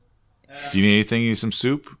Do you need anything? You need some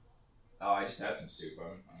soup? Oh, I just had some soup.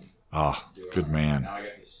 Good man. Now I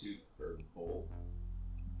got the soup or bowl.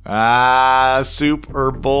 Soup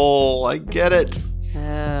or bowl. I get it.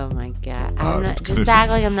 Oh my god. I'm not just act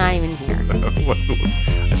like I'm not even here.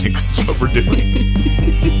 I think that's what we're doing.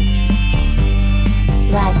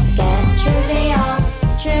 Let's get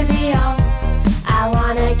trivial. I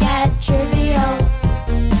wanna get trivial.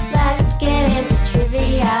 Let's get into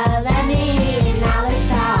trivia. Let me hear your knowledge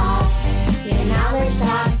talk. Your knowledge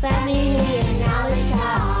talk. Let me hear your knowledge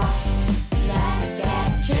talk. Let's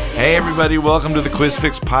get trivial. Hey everybody, welcome to the Quiz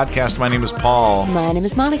Fix podcast. My name is Paul. My name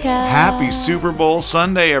is Monica. Happy Super Bowl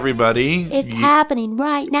Sunday, everybody. It's happening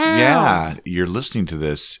right now. Yeah, you're listening to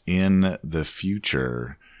this in the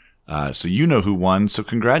future. So you know who won. So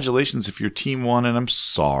congratulations if your team won, and I'm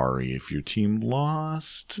sorry if your team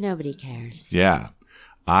lost. Nobody cares. Yeah.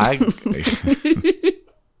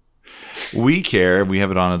 We care. We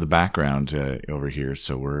have it on in the background over here,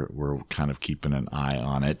 so we're kind of keeping an eye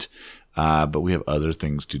on it. But we have other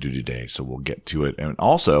things to do today, so we'll get to it. And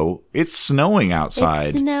also, it's snowing outside.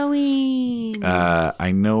 It's snowing.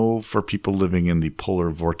 I know for people living in the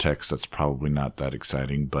polar vortex, that's probably not that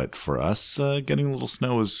exciting. But for us, getting a little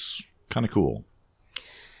snow is kind of cool.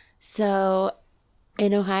 So,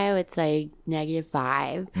 in Ohio, it's like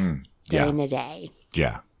 -5 during the day.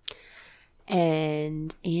 Yeah.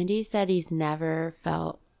 And Andy said he's never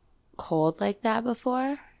felt cold like that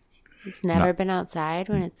before. He's never been outside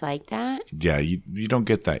when it's like that. Yeah, you don't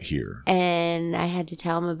get that here. And I had to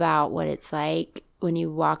tell him about what it's like when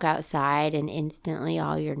you walk outside and instantly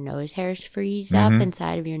all your nose hairs freeze up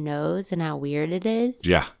inside of your nose and how weird it is.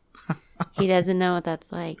 Yeah. He doesn't know what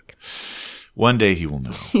that's like. One day he will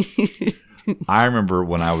know. I remember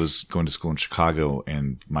when I was going to school in Chicago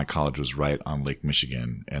and my college was right on Lake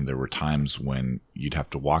Michigan, and there were times when you'd have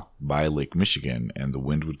to walk by Lake Michigan and the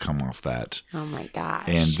wind would come off that. Oh my gosh.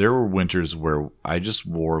 And there were winters where I just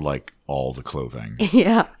wore like all the clothing.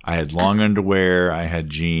 Yeah. I had long underwear, I had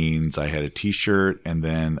jeans, I had a t-shirt and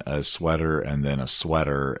then a sweater and then a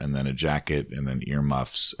sweater and then a jacket and then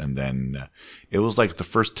earmuffs, and then it was like the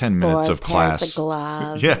first 10 minutes of class. Of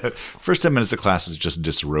gloves. Yeah, first 10 minutes of class is just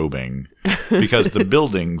disrobing because the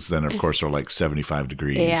buildings then of course are like 75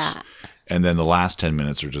 degrees. Yeah. And then the last 10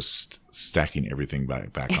 minutes are just stacking everything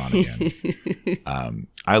back on again.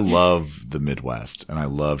 I love the Midwest and I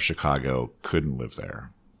love Chicago. Couldn't live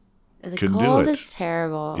there. The Couldn't cold do it. is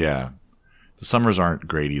terrible. Yeah. The summers aren't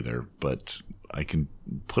great either, but I can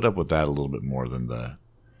put up with that a little bit more than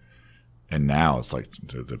and now it's like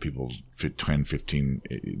the people 10, 15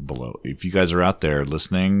 below. If you guys are out there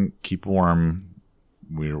listening, keep warm.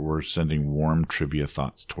 We're sending warm trivia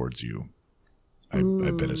thoughts towards you. I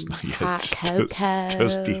bet it's not yet. Hot cocoa.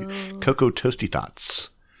 Cocoa toasty thoughts.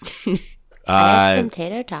 I had some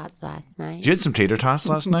tater tots last night. You had some tater tots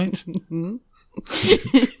last night?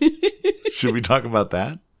 Should we talk about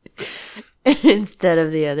that? Instead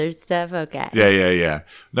of the other stuff? Okay. Yeah.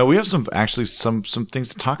 No, we have some things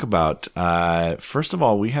to talk about. First of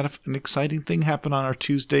all, we had an exciting thing happen on our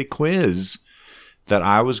Tuesday quiz that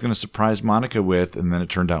I was going to surprise Monica with, and then it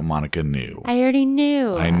turned out Monica knew. I already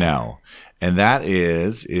knew. I know. And that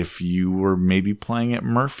is, if you were maybe playing at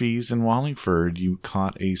Murphy's in Wallingford, you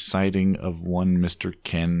caught a sighting of one Mr.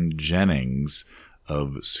 Ken Jennings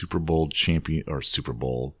of Super Bowl champion, or Super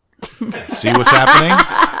Bowl. See what's happening?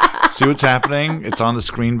 See what's happening? It's on the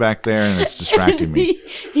screen back there, and it's distracting me.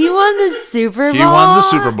 He won the Super Bowl? He won the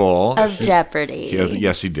Super Bowl. Of Jeopardy.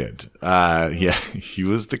 Yes, he did. He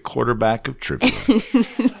was the quarterback of trivia.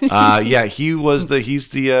 He's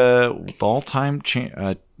the all-time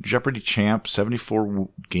Jeopardy champ. 74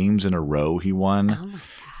 games in a row he won. Oh my gosh.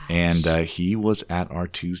 And he was at our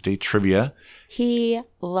Tuesday trivia. He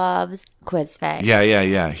loves Quiz Fix.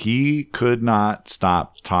 Yeah. He could not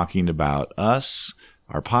stop talking about us,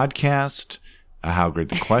 our podcast, how great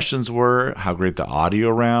the questions were, how great the audio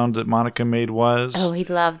round that Monica made was. Oh, he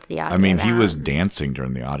loved the audio round. He round. was dancing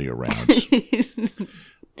during the audio round.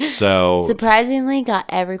 So surprisingly got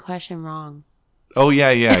every question wrong. Oh,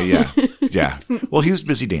 yeah. Yeah. Well, he was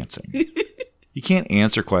busy dancing. You can't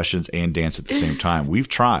answer questions and dance at the same time. We've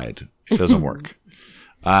tried. It doesn't work.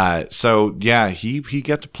 He got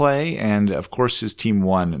to play, and of course his team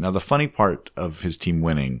won. Now, the funny part of his team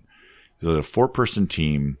winning is a 4-person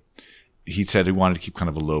team. He said he wanted to keep kind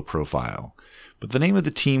of a low profile. But the name of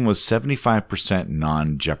the team was 75%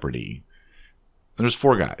 non-Jeopardy. There's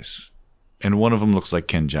 4 guys, and one of them looks like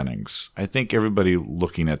Ken Jennings. I think everybody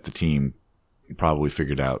looking at the team probably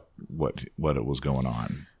figured out what it was going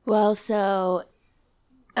on. Well, so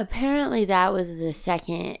apparently that was the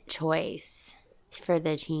second choice for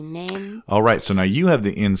the team name. All right. So now you have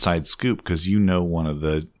the inside scoop because you know one of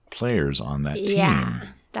the players on that team. Yeah,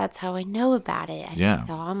 that's how I know about it. I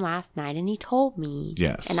saw him last night and he told me.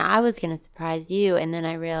 Yes. And I was going to surprise you, and then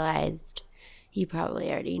I realized you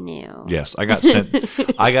probably already knew. Yes. I got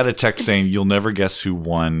a text saying, "You'll never guess who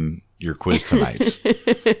won your quiz tonight."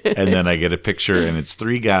 And then I get a picture, and it's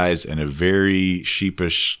 3 guys and a very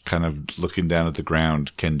sheepish kind of looking down at the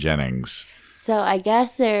ground Ken Jennings. So I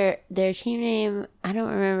guess their team name, I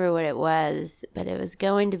don't remember what it was, but it was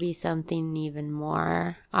going to be something even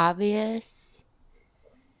more obvious.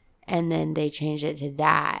 And then they changed it to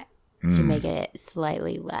that to make it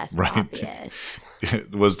slightly less obvious.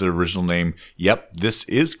 Was the original name, yep, this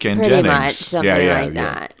is Ken Pretty Jennings. much something like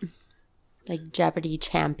that. Like Jeopardy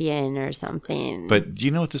champion or something. But do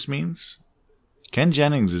you know what this means? Ken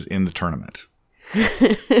Jennings is in the tournament.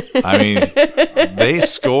 I mean, they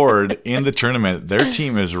scored in the tournament. Their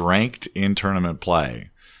team is ranked in tournament play.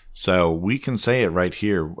 So we can say it right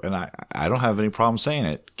here, and I don't have any problem saying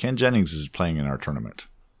it. Ken Jennings is playing in our tournament.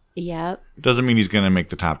 Yep. Doesn't mean he's going to make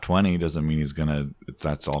the top 20. Doesn't mean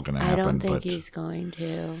that's all going to happen. I don't think he's going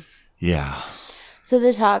to. Yeah. So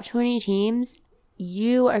the top 20 teams,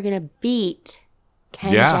 you are going to beat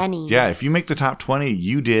Ken Jennings. Yeah, if you make the top 20,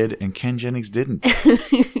 you did, and Ken Jennings didn't.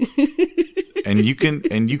 And you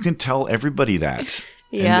can tell everybody that.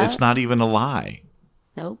 Yeah. And it's not even a lie.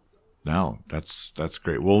 Nope. No, that's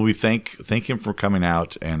great. Well, we thank him for coming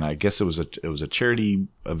out, and I guess it was a charity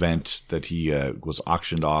event that he was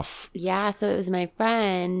auctioned off. Yeah, so it was my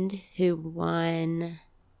friend who won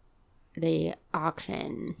the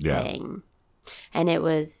auction thing, and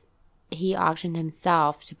he auctioned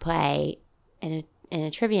himself to play in a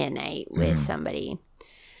trivia night with somebody.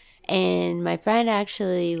 And my friend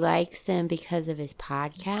actually likes him because of his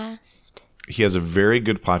podcast. He has a very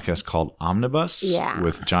good podcast called Omnibus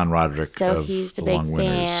with John Roderick. So he's a big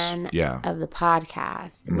fan Yeah. of the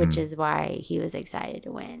podcast, which is why he was excited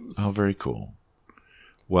to win. Oh, very cool.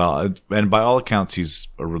 Well, and by all accounts, he's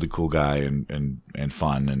a really cool guy and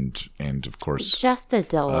fun and of course just a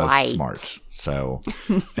delight. Smart. So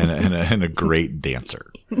and a great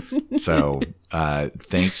dancer. So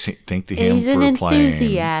thank to him for playing. He's an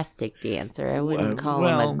enthusiastic dancer. I wouldn't call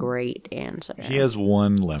him a great dancer. He has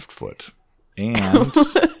one left foot and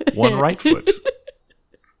one right foot,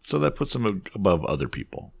 so that puts him above other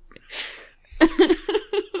people.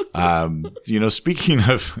 Speaking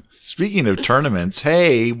of tournaments,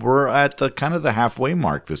 hey, we're at the halfway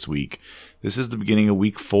mark this week. This is the beginning of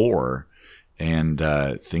week 4, and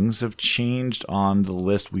things have changed on the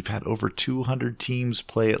list. We've had over 200 teams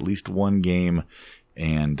play at least one game,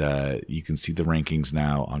 and you can see the rankings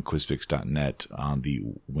now on quizfix.net on the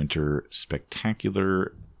Winter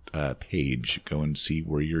Spectacular page. Go and see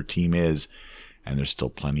where your team is, and there's still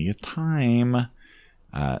plenty of time.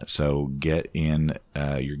 So get in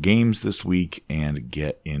your games this week and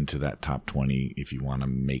get into that top 20 if you want to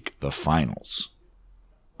make the finals.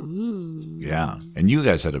 Yeah. And you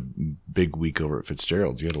guys had a big week over at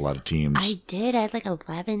Fitzgerald's. You had a lot of teams. I did. I had like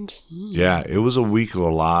 11 teams. Yeah, it was a week where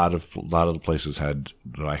a lot of the places had.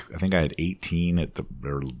 I think I had 18 at the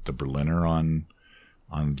Berliner on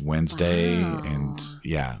Wednesday, and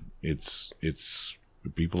yeah, it's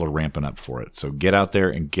people are ramping up for it. So get out there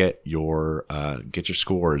and get your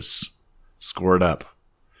scores. Score it up.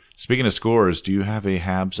 Speaking of scores, do you have a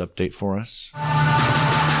Habs update for us?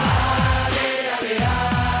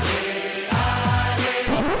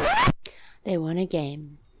 They won a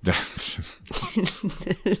game. That's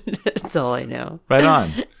all I know. Right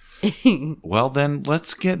on. Well, then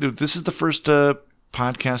let's this is the first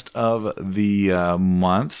podcast of the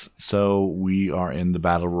month, so we are in the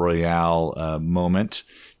Battle Royale moment.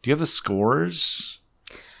 Do you have the scores?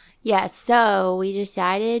 Yeah, so we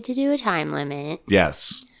decided to do a time limit.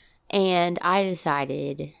 Yes. And I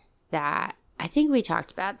decided that, I think we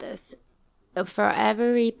talked about this, for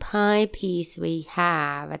every pie piece we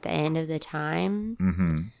have at the end of the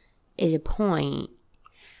time is a point.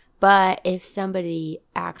 But if somebody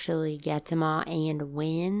actually gets them all and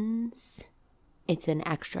wins, it's an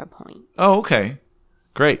extra point. Oh, okay.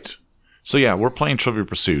 Great. So, yeah, we're playing Trivia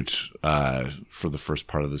Pursuit for the first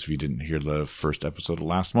part of this, if you didn't hear the first episode of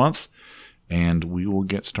last month. And we will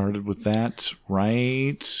get started with that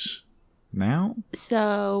right now.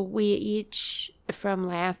 So, from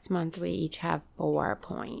last month, we each have 4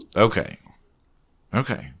 points. Okay.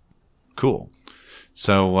 Cool.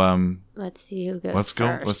 So, let's see who goes Let's go.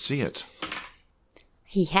 first. Let's see it.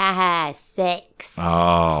 He has 6.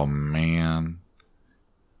 Oh, man.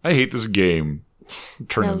 I hate this game. I'm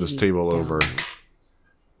turning this table over.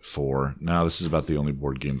 4. No, this is about the only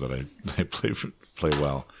board game that I play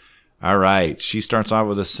well. All right. She starts off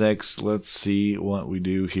with a 6. Let's see what we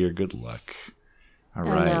do here. Good luck. All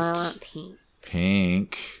right. Oh, no, I want pink.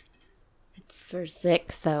 Pink. It's for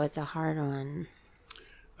 6, though. It's a hard one.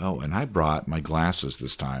 Oh, and I brought my glasses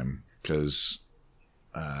this time because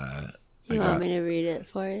You want me to read it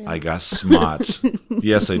for you? I got smart.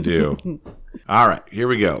 Yes, I do. All right, here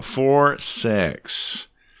we go. 4, 6.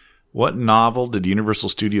 What novel did Universal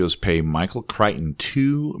Studios pay Michael Crichton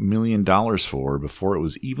 $2 million for before it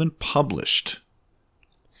was even published?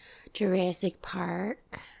 Jurassic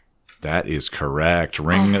Park. That is correct.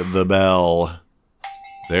 Ring the bell.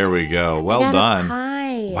 There we go. Well I got done. A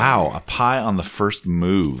pie. Wow, a pie on the first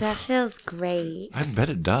move. That feels great. I bet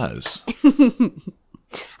it does.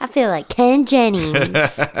 I feel like Ken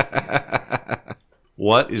Jennings.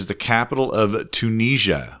 What is the capital of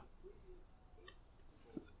Tunisia?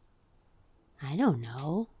 I don't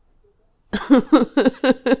know.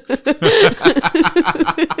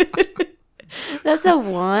 That's a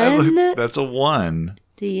 1. That's a 1.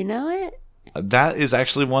 Do you know it? That is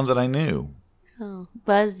actually one that I knew. Oh,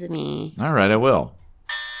 buzz me. All right, I will.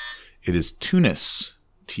 It is Tunis.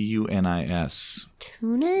 Tunis.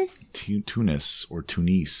 Tunis? Tunis or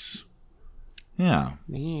Tunis. Yeah.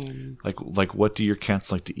 Man. Like what do your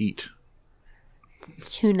cats like to eat?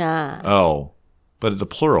 It's tuna. Oh, but the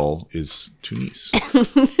plural is Tunis.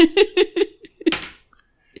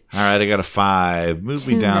 All right, I got a 5. Move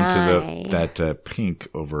me down to that pink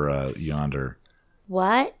over yonder.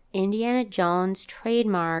 What Indiana Jones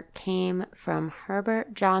trademark came from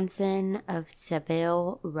Herbert Johnson of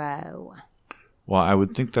Savile Row? Well, I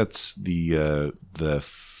would think that's the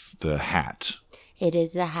hat. It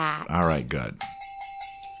is the hat. All right, good.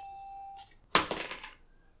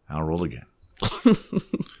 I'll roll again.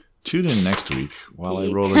 Tune in next week while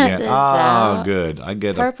I roll again. Oh, good. I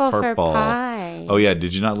get purple a purple. For pie. Oh, yeah.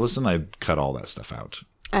 Did you not listen? I cut all that stuff out.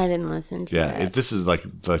 I didn't listen to it. This is like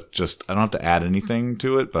just, I don't have to add anything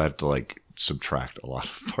to it, but I have to like subtract a lot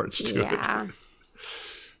of parts to it.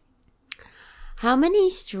 How many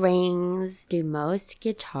strings do most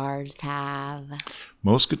guitars have?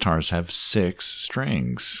 Most guitars have 6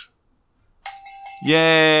 strings.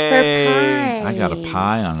 Yay! For pie. I got a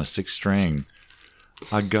pie on a 6 string.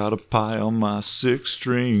 I got a pie on my 6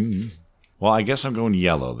 string. Well, I guess I'm going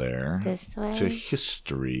yellow there. This way? To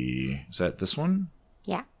history. Is that this one?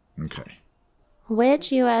 Yeah. Okay.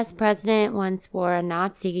 Which U.S. president once wore a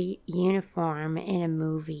Nazi uniform in a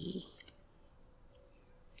movie?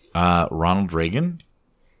 Ronald Reagan.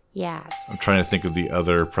 Yes. I'm trying to think of the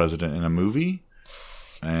other president in a movie.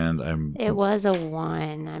 And It was a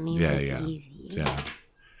 1. I mean, it's easy. Yeah.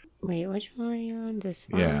 Wait, which one are you on? This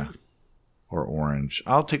one? Yeah. Or orange.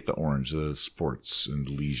 I'll take the orange, the sports and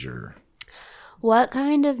leisure. What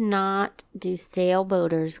kind of knot do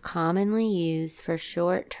sailboaters commonly use for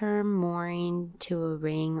short-term mooring to a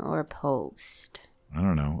ring or post? I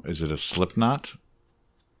don't know. Is it a slip knot?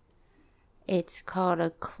 It's called a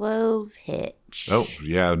clove hitch. Oh,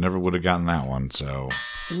 yeah. I never would have gotten that one, so.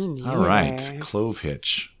 Me neither. All right. Clove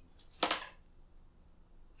hitch.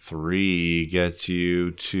 3 gets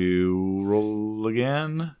you to roll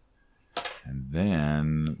again. And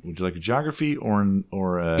then, would you like a geography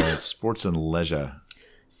or a sports and leisure?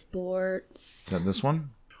 Sports. Is that this one?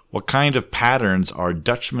 What kind of patterns are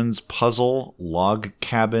Dutchman's puzzle, log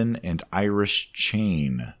cabin, and Irish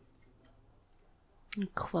chain?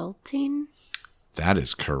 Quilting? That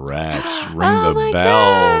is correct. Ring Oh the my bell.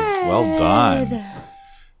 God. Well done.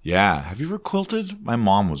 Yeah. Have you ever quilted? My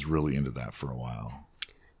mom was really into that for a while.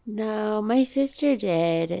 No, my sister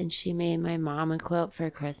did, and she made my mom a quilt for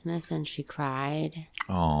Christmas, and she cried,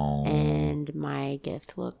 Oh. and my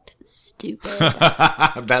gift looked stupid.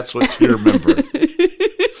 That's what you remember.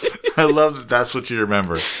 I love that that's what you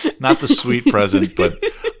remember. Not the sweet present, but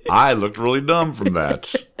I looked really dumb from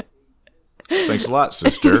that. Thanks a lot,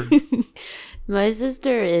 sister. My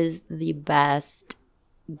sister is the best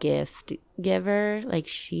gift giver. Like,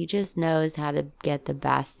 she just knows how to get the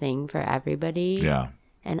best thing for everybody. Yeah.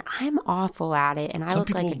 And I'm awful at it, and I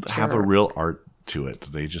look like a jerk. Some people have a real art to it.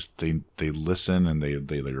 They just they listen and they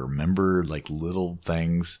remember like little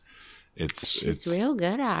things. She's real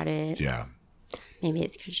good at it. Yeah. Maybe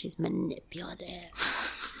it's because she's manipulative.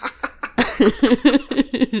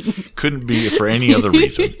 Couldn't be for any other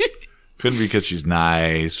reason. Couldn't be because she's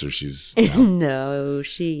nice or she's. No,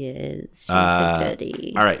 she is. She's a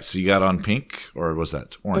goodie. All right, so you got on pink, or was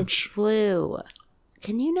that orange? It's blue.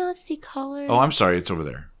 Can you not see color? Oh, I'm sorry. It's over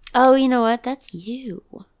there. Oh, you know what? That's you.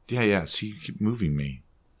 Yeah. See, you keep moving me.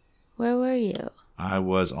 Where were you? I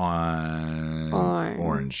was on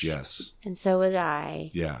orange. Yes. And so was I.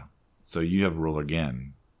 Yeah. So you have roll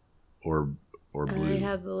again, or or blue? I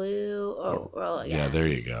have blue. Oh, well, Yeah, there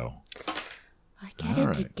you go. Get All it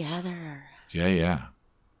right. together. Yeah.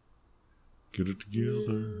 Get it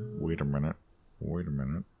together. Wait a minute.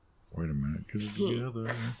 Get it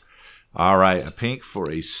together. All right, a pink for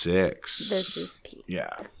a 6. This is pink. Yeah,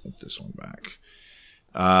 put this one back.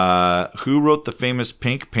 Who wrote the famous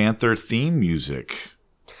Pink Panther theme music?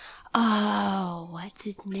 Oh, what's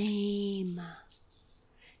his name?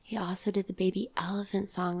 He also did the Baby Elephant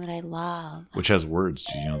song that I love. Which has words.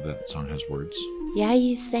 Do you know that song has words? Yeah,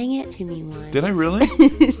 you sang it to me once. Did I really?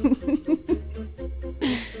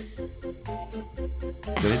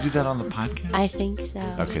 Did I do that on the podcast? I think so.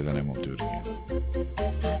 Okay, then I won't do it again.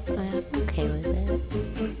 I'm okay with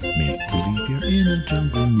it. Make believe you're in a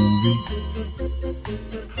jungle movie.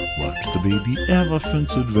 Watch the baby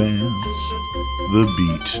elephants advance. The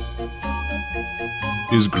beat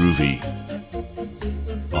is groovy.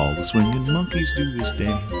 All the swinging monkeys do this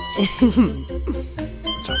dance.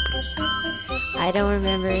 That's how it goes. I don't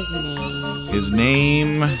remember his name. His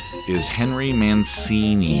name is Henry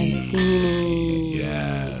Mancini. Mancini.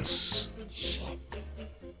 Yes. Shit.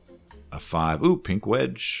 A 5. Ooh, pink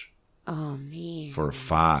wedge Oh, man. for a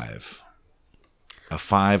 5. A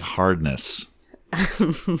 5 hardness.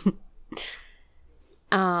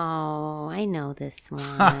 Oh, I know this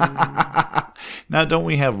one. Now, don't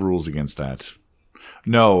we have rules against that?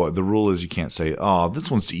 No, the rule is you can't say, oh,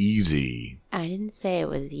 this one's easy. I didn't say it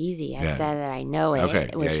was easy. I Yeah. said that I know it, Okay.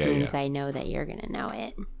 which Yeah, means I know that you're going to know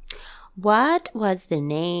it. What was the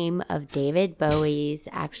name of David Bowie's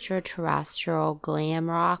extraterrestrial glam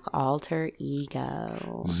rock alter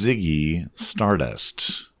ego? Ziggy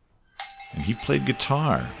Stardust. And he played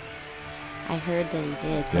guitar. I heard that he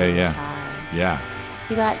did. play Yeah. guitar. Yeah.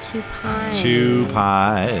 You got 2 pies. 2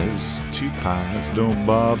 pies. 2 pies don't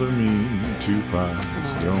bother me. 2 pies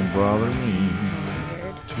don't bother me.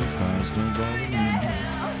 Weird. 2 pies don't bother me.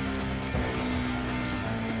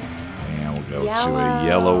 And we'll go to a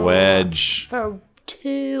yellow wedge. For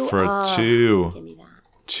 2. For a 2. Give me that.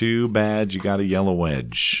 Too bad you got a yellow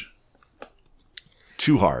wedge.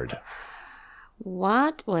 Too hard.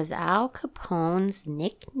 What was Al Capone's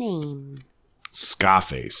nickname?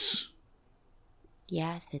 Scarface.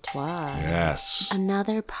 Yes, it was. Yes.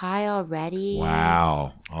 Another pie already?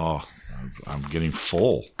 Wow. Oh, I'm getting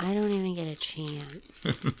full. I don't even get a chance.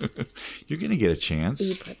 You're gonna get a You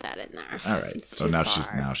chance. put that in there. All right. It's So too now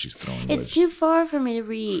far. she's throwing. It's wedge. too far for me to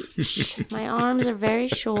reach. My arms are very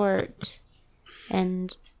short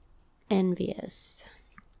and envious.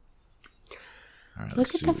 All right, Look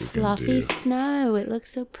let's at see the what we can fluffy do. snow. It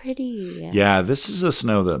looks so pretty. Yeah, this is a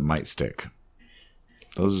snow that might stick.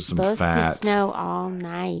 Those are some Supposed fat. to snow all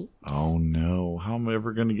night. Oh no! How am I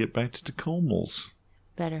ever going to get back to Tacomas?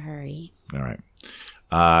 Better hurry. All right.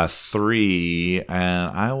 3,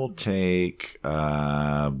 and I will take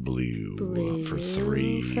blue for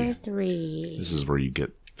 3. For 3. This is where you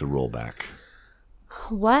get the rollback.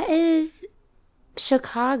 What is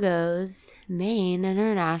Chicago's main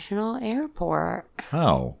international airport?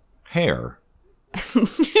 Oh, hair.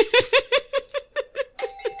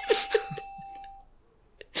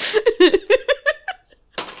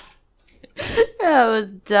 That was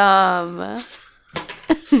dumb.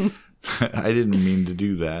 I didn't mean to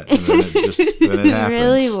do that. And then it It happens.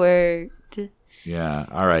 really worked. Yeah.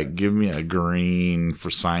 All right. Give me a green for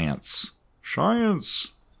science. Science.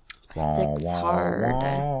 6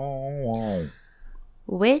 hard.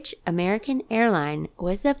 Which American airline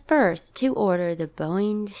was the first to order the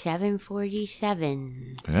Boeing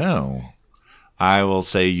 747? Oh. I will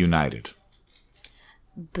say United.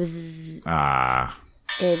 Bzz. Ah.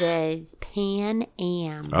 It is Pan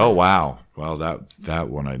Am. Oh wow. Well, that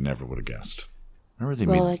one I never would have guessed.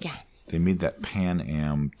 Remember Roll again. they made that Pan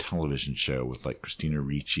Am television show with like Christina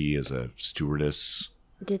Ricci as a stewardess.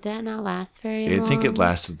 Did that not last very I long? think it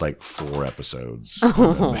lasted like 4 episodes.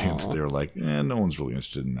 And then they were like, no one's really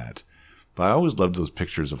interested in that. But I always loved those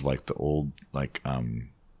pictures of like the old like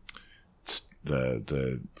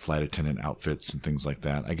the flight attendant outfits and things like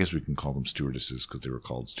that. I guess we can call them stewardesses because they were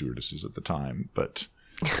called stewardesses at the time. But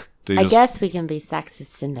they I guess we can be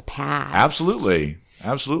sexist in the past. absolutely.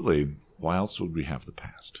 Why else would we have the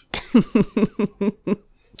past?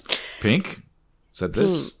 Pink? Is that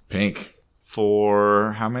this? Pink.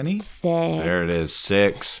 For how many? 6. There it is,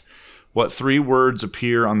 6. What 3 words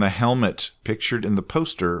appear on the helmet pictured in the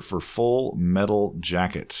poster for Full Metal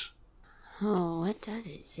Jacket? Oh, what does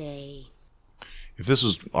it say? If this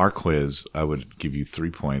was our quiz, I would give you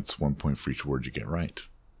 3 points, 1 point for each word you get right.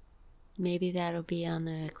 Maybe that'll be on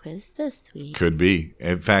the quiz this week. Could be.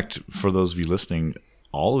 In fact, for those of you listening,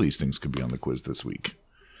 all of these things could be on the quiz this week.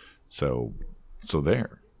 So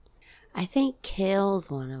there. I think kill's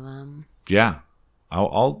one of them. Yeah.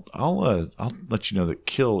 I'll let you know that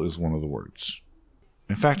kill is one of the words.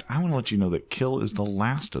 In fact, I want to let you know that kill is the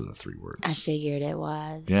last of the 3 words. I figured it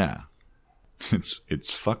was. Yeah.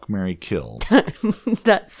 It's fuck, marry, kill.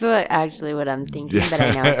 That's what I'm thinking, but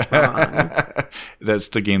I know it's wrong. That's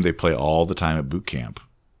the game they play all the time at boot camp.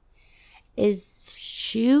 Is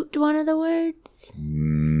shoot one of the words?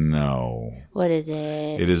 No. What is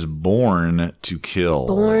it? It is born to kill.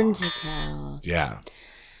 Born to kill. Yeah.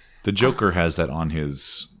 The Joker has that on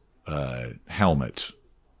his helmet,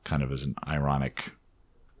 kind of as an ironic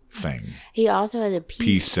thing. He also has a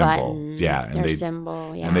peace symbol. button. Yeah. And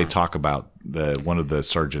symbol, yeah. And they talk about one of the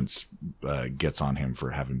sergeants gets on him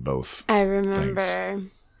for having both. I remember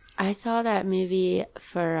things. I saw that movie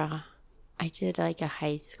for, I did like a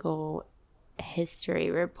high school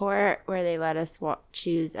history report where they let us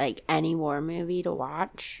choose like any war movie to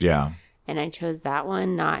watch. Yeah. And I chose that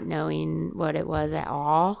one not knowing what it was at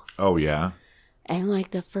all. Oh, yeah. And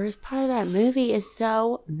like the first part of that movie is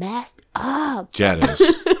so messed up. Yeah, it is.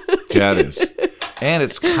 Yeah, it is. And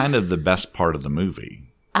it's kind of the best part of the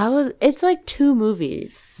movie. It's like 2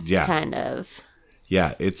 movies. Yeah. Kind of.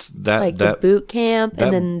 Yeah, it's that. Like the boot camp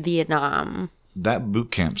and then Vietnam. That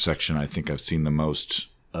boot camp section, I think I've seen the most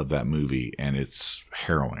of that movie, and it's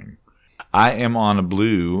harrowing. I am on a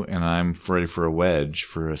blue, and I'm ready for a wedge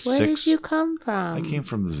for a 6. Where did you come from? I came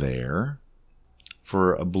from there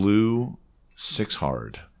for a blue 6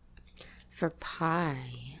 hard. For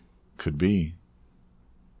pie. Could be.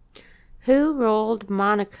 Who ruled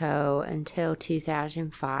Monaco until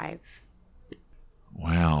 2005?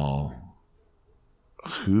 Well,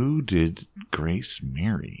 who did Grace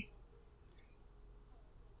marry?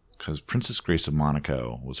 Because Princess Grace of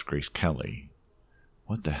Monaco was Grace Kelly.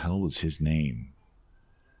 What the hell was his name?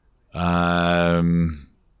 I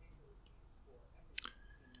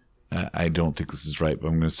don't think this is right, but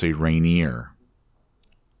I'm going to say Rainier.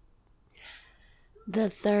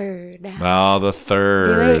 The third. Oh, the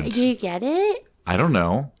third. Do you get it? I don't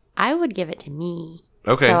know. I would give it to me.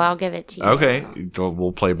 Okay. So I'll give it to you. Okay.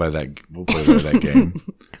 We'll play by that. We'll play by that game.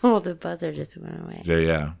 Oh, the buzzer just went away.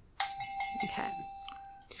 Yeah. Okay.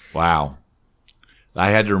 Wow.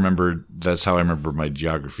 I had to remember. That's how I remember my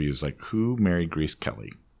geography. Is like, who married Grace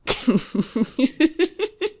Kelly?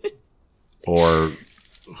 Or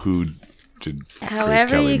who did However Grace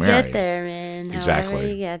Kelly you marry? get there, man. Exactly. However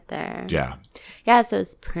you get there. Yeah. Yeah, so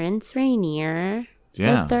it's Prince Rainier.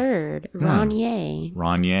 Yeah. The third. Rainier.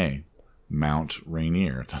 Rainier. Mount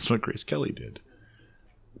Rainier. That's what Grace Kelly did.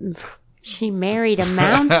 She married a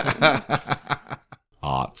mountain.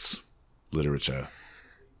 Arts. Literature.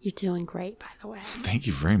 You're doing great, by the way. Thank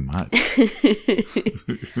you very much.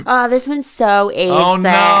 Oh, this one's so ace. Oh, no,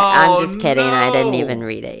 I'm just kidding. I no. didn't even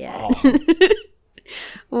read it yet. Oh.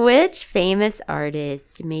 Which famous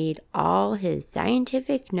artist made all his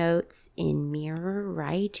scientific notes in mirror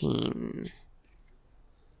writing?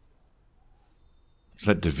 Is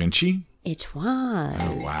that Da Vinci? It was.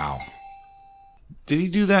 Oh, wow. Did he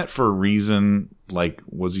do that for a reason? Like,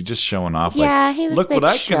 was he just showing off? Yeah, like, he was look a big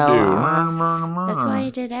what I show can do. off. That's why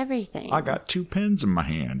he did everything. I got 2 pens in my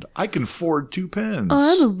hand. I can forward 2 pens.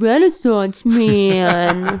 I'm a Renaissance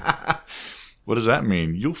man. What does that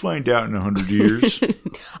mean? You'll find out in 100 years.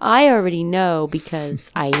 I already know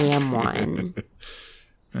because I am one.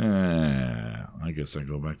 I guess I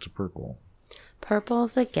go back to purple.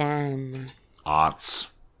 Purples again. Aughts.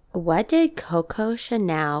 What did Coco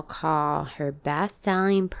Chanel call her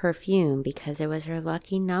best-selling perfume because it was her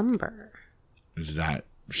lucky number? Is that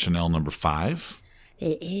Chanel number 5?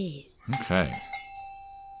 It is. Okay.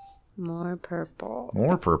 More purple.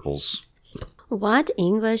 More purples. What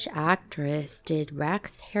English actress did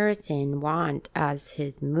Rex Harrison want as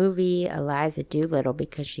his movie Eliza Doolittle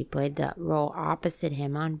because she played the role opposite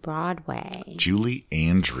him on Broadway? Julie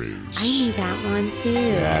Andrews. I knew that one too.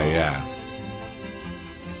 Yeah.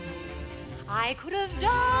 I could have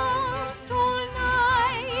danced all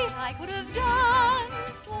night, I could have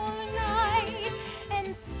danced all night,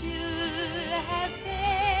 and still have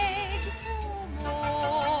begged for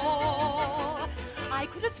more. I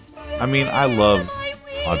could have I mean, I love my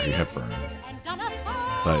wings Audrey Hepburn, and done a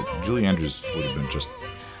but Julie Andrews would have been just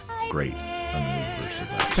great on the movie version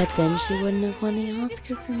of that. But then she wouldn't have won the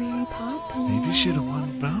Oscar for Mary Poppins. Maybe she'd have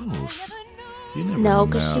won both. You never No, know.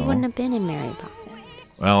 because she wouldn't have been in Mary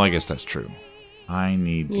Poppins. Well, I guess that's true. I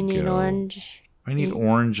need You need go. orange. I need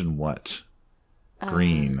orange and what?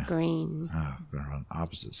 Green. Green. Oh, they're on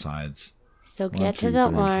opposite sides. So One, get two, to the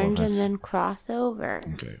 3, 4, orange 5. and then cross over.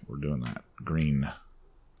 Okay, we're doing that. Green.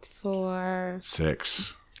 4.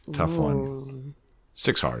 6. Tough one. Ooh.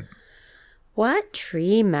 6 hard. What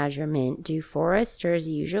tree measurement do foresters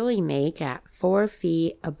usually make at 4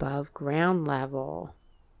 feet above ground level?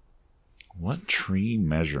 What tree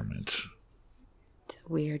measurement? It's a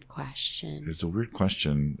weird question. It's a weird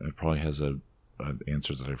question. It probably has an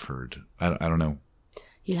answer that I've heard. I don't know.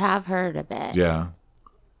 You have heard of it. Yeah.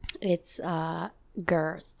 It's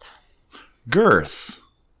girth. Girth.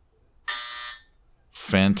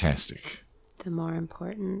 Fantastic. The more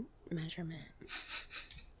important measurement.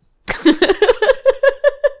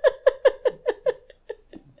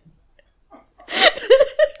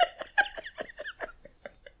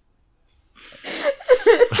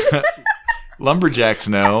 Lumberjacks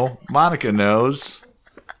know. Monica knows.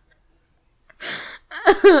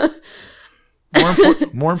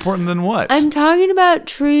 More important than what? I'm talking about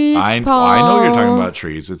trees, Paul. I know you're talking about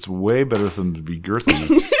trees. It's way better for them to be girthy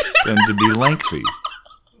than to be lengthy.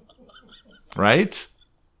 Right?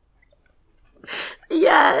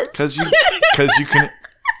 Yes.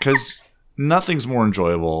 Because nothing's more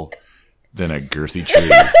enjoyable than a girthy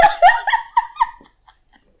tree.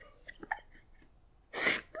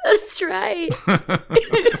 That's right.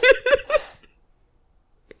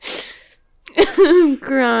 I'm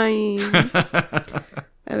crying.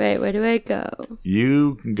 All right, where do I go?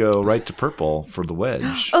 You can go right to purple for the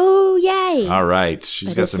wedge. Oh, yay. All right. She's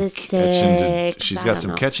But got this some is catching. six. She's I got don't some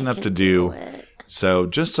know if catching I up can to do. it. So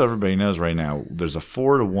just so everybody knows right now, there's a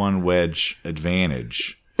 4-1 wedge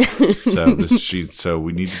advantage. So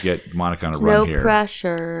we need to get Monica on a run No here.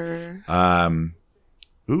 pressure.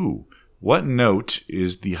 What note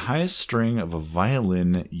is the highest string of a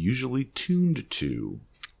violin usually tuned to?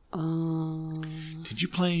 Oh, Did you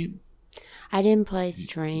play? I didn't play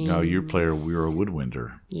strings. No, you're a player. We were a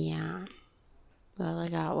woodwinder. Yeah. Well, I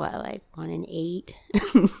got what, like 1 and 8?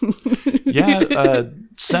 Yeah,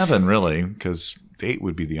 7 really, because 8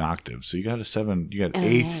 would be the octave. So you got a 7. You got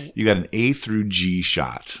A. Right. You got an A through G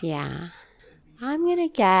shot. Yeah. I'm gonna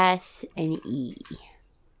guess an E.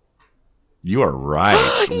 You are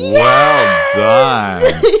right. Well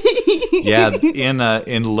done. Yeah,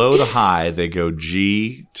 in low to high, they go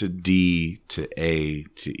G to D to A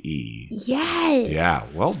to E. Yes. Yeah,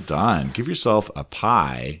 well done. Give yourself a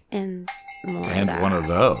pie And more and of that. one of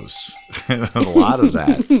those. A lot of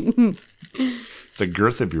that. The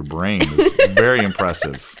girth of your brain is very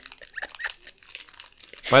impressive.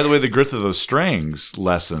 By the way, the girth of those strings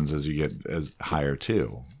lessens as you get higher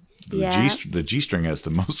too. Yeah. The G string has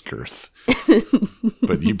the most girth,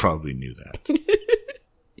 but you probably knew that.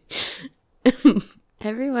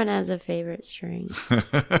 Everyone has a favorite string.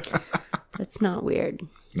 That's not weird.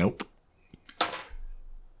 Nope.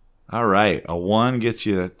 All right, a 1 gets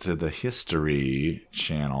you to the history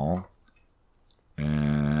channel,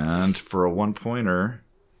 and for a 1-pointer,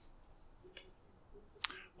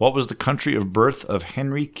 what was the country of birth of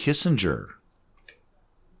Henry Kissinger?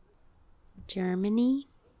 Germany?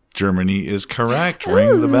 Germany is correct.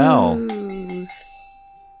 Ring the bell. Ooh.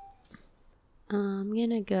 I'm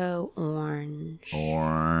gonna go orange.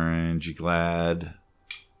 Orange, you glad?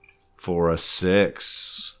 For a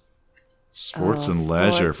 6. Sports and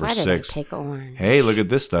leisure for Why 6. Did I pick orange? Hey, look at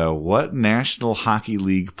this though. What National Hockey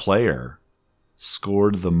League player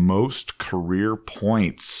scored the most career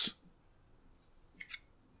points?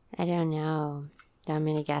 I don't know. I'm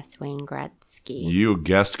gonna guess Wayne Gretzky. You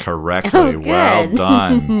guessed correctly. Oh, good. Well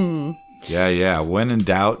done. Yeah. When in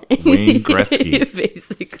doubt, Wayne Gretzky.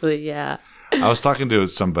 Basically, yeah. I was talking to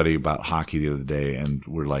somebody about hockey the other day, and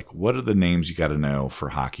we're like, what are the names you got to know for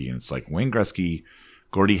hockey? And it's like Wayne Gretzky,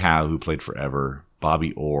 Gordie Howe, who played forever,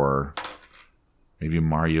 Bobby Orr, maybe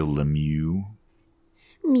Mario Lemieux.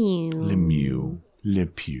 Mew. Le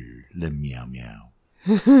Pew, Le Meow Meow.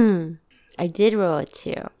 I did roll a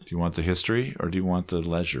 2. Do you want the history or do you want the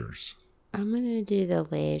leisures? I'm gonna do the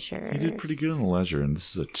leisure. You did pretty good on the leisure, and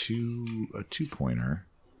this is a 2-pointer.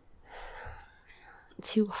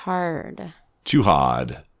 Too hard. Too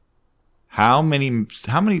hard. How many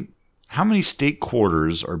state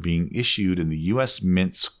quarters are being issued in the U.S.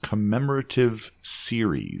 Mint's commemorative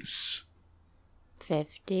series?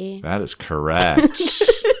 50. That is correct.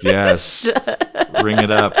 Yes. Ring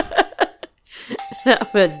it up.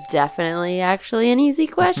 That was definitely actually an easy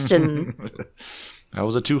question. That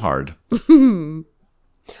was a too hard. Come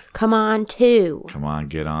on, 2. Come on,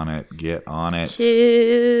 get on it. Get on it.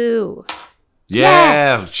 2.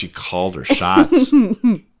 Yeah, Yes! she called her shots.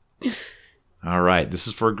 All right, this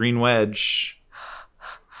is for a green wedge.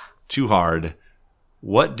 Too hard.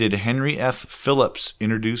 What did Henry F. Phillips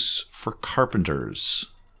introduce for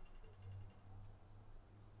carpenters?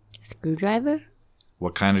 Screwdriver?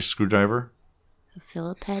 What kind of screwdriver? A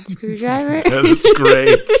Phillip head screwdriver? That's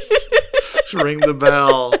great. Ring the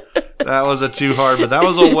bell. That was a too hard, but that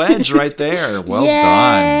was a wedge right there. Well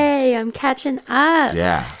done. Yay! I'm catching up.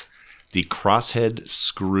 Yeah. The crosshead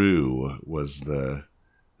screw was the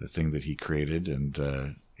thing that he created, and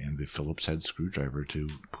the Phillips head screwdriver to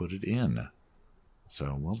put it in.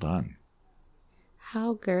 So well done.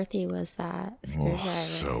 How girthy was that screwdriver? Oh,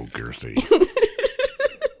 so girthy.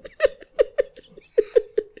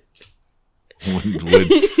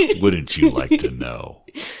 Wouldn't you like to know?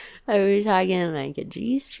 Are we talking like a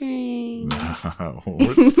G-string?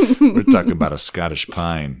 We're talking about a Scottish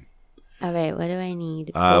pine. All right, what do I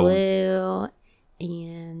need? Uh, Blue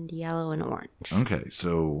and yellow and orange. Okay,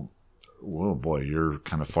 so, whoa, boy, you're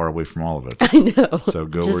kind of far away from all of it. I know. So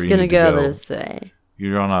go Just where you gonna need to go go. this way.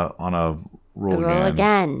 You're on a roll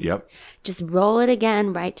again. Yep. Just roll it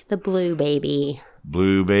again right to the blue, baby.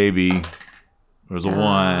 Blue baby. There's a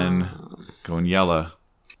one. Going yellow.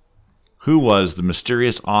 Who was the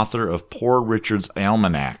mysterious author of Poor Richard's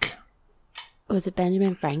Almanac? Was it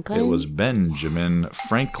Benjamin Franklin? It was Benjamin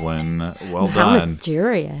Franklin. Well How done.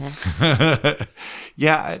 mysterious.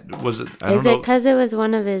 Yeah, was it? I Is don't it know. because it was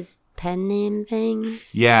one of his pen name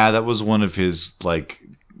things? Yeah, that was one of his, like,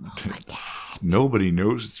 nobody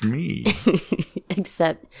knows it's me.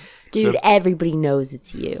 Except, dude, So- everybody knows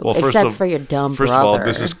it's you. Well, except for your dumb First brother. of all,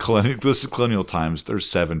 this is colonial times. There's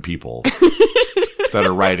 7 people that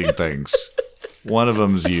are writing things. One of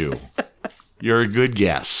them's you. You're a good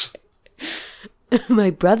guess.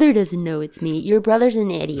 My brother doesn't know it's me. Your brother's an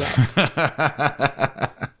idiot.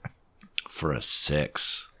 For a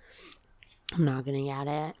 6. I'm not going to get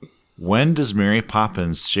it. When does Mary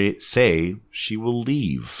Poppins say she will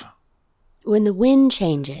leave? When the wind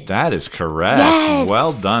changes. That is correct. Yes!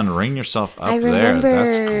 Well done. Ring yourself up I there. remembered.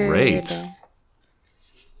 That's great.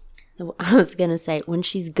 I was going to say, when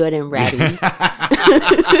she's good and ready.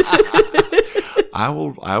 I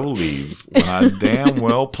will leave when I damn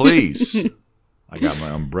well please. I got my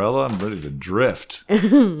umbrella. I'm ready to drift. 4,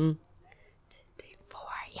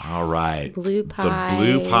 yes. All right. Blue pie. The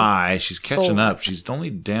blue pie. She's catching 4. up. She's only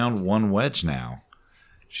down 1 wedge now.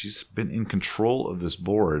 She's been in control of this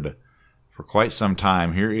board for quite some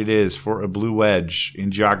time. Here it is for a blue wedge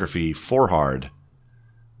in geography. 4 hard.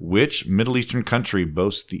 Which Middle Eastern country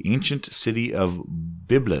boasts the ancient city of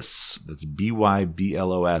Byblos? That's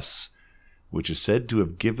Byblos, which is said to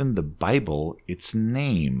have given the Bible its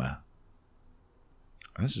name.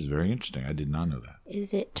 This is very interesting. I did not know that.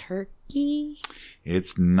 Is it Turkey?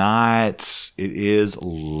 It's not. It is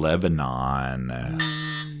Lebanon.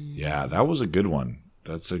 Yeah, that was a good one.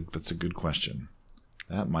 That's a good question.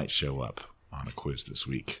 That might show up on a quiz this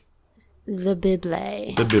week. The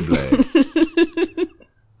Bible. The Bible.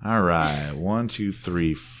 All right. 1, 2,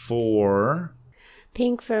 3, 4.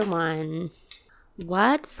 Pink for 1.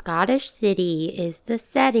 What Scottish city is the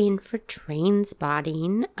setting for Train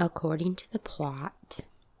Spotting according to the plot?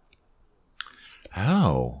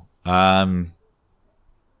 Oh. Oh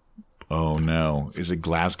no. Is it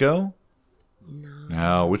Glasgow?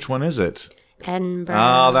 No. Which one is it? Edinburgh.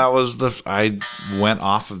 Oh, that was I went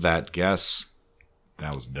off of that guess.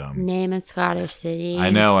 That was dumb. Name a Scottish city. I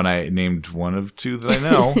know, and I named one of 2 that I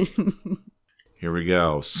know. Here we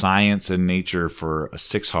go. Science and nature for a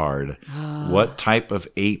 6 hard. What type of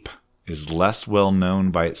ape is less well known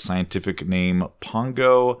by its scientific name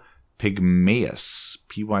Pongo pygmaeus?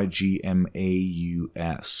 Pygmaeus.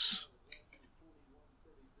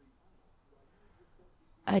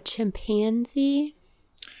 A chimpanzee?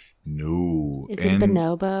 No. Is it a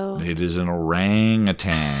bonobo? It is an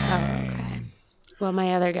orangutan. Oh, okay. Well,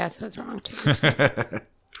 my other guess was wrong too. So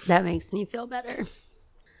that makes me feel better.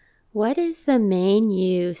 What is the main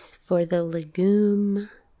use for the legume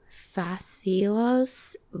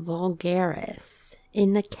Phacelos vulgaris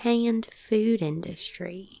in the canned food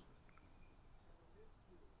industry?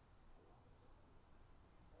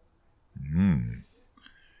 In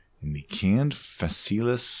the canned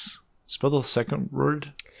Phacelos. Spell the second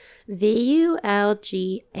word.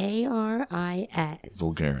 Vulgaris.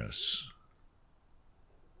 Vulgaris.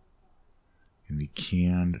 In the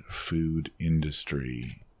canned food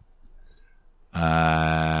industry.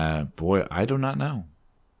 Boy, I do not know.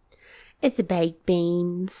 It's baked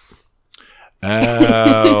beans.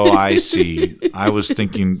 Oh, I see. I was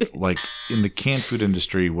thinking, like, in the canned food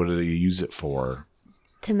industry, what do they use it for?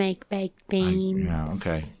 To make baked beans. Yeah,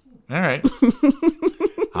 okay. All right.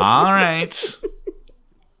 All right.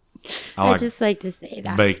 I just like to say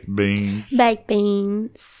that. Baked beans. Baked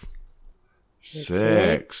beans.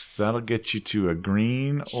 6. That'll get you to a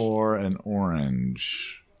green or an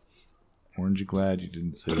orange. Orange, you glad you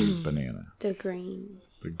didn't say banana? The green.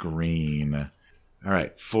 The green. All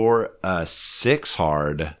right. For a 6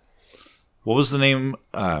 hard, What was the name?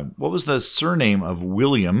 What was the surname of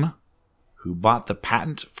William, who bought the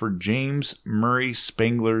patent for James Murray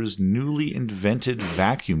Spangler's newly invented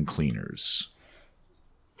vacuum cleaners?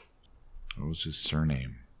 What was his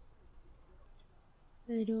surname?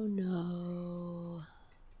 I don't know.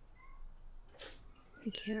 I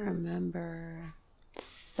can't remember.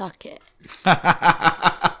 Suck it.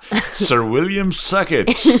 Sir William Suckett.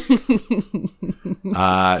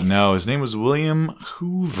 No, his name was William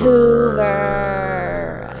Hoover.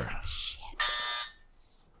 Shit.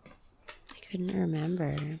 I couldn't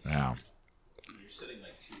remember. Yeah. You're sitting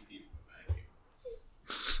like 2 feet from the vacuum.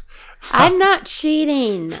 I'm not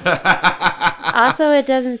cheating. Also, it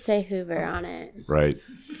doesn't say Hoover on it. Right.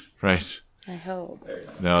 I hope.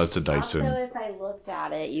 No, it's a Dyson. Also, if I looked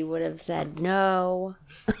at it, you would have said no.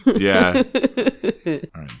 Yeah. All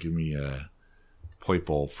right, give me a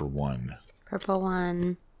purple for 1. Purple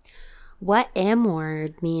one. What M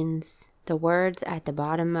word means the words at the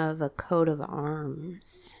bottom of a coat of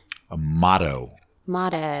arms? A motto.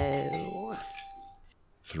 Motto.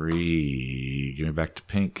 3. Give me back to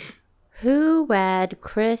pink. Who wed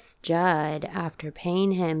Chris Judd after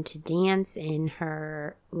paying him to dance in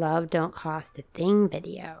her Love Don't Cost a Thing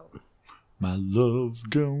video? My love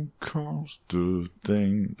don't cost a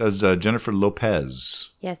thing. That's Jennifer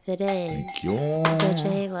Lopez. Yes, it is. Thank you. The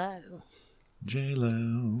J-Lo.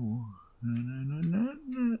 J-Lo.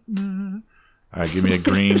 All right, give me a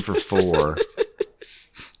green for 4.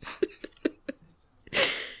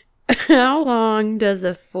 How long does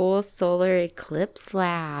a full solar eclipse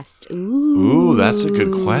last? Ooh, that's a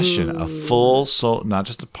good question. A full not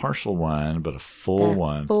just a partial one, but a full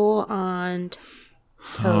one. Full on.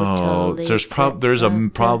 Oh, Totally there's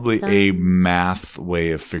probably a math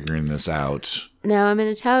way of figuring this out. Now I'm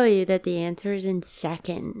going to tell you that the answer is in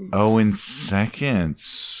seconds. Oh, in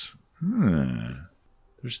seconds.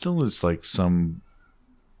 There still is like some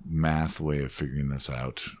math way of figuring this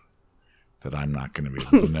out that I'm not going to be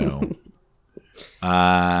able to know.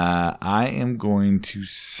 I am going to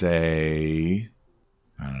say,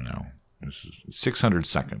 I don't know. This is 600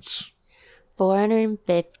 seconds.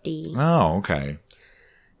 450. Oh, okay.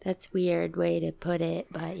 That's weird way to put it,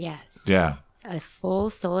 but yes. Yeah. A full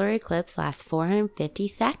solar eclipse lasts 450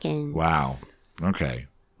 seconds. Wow. Okay.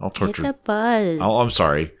 I'll torture. Hit the buzz. Oh, I'm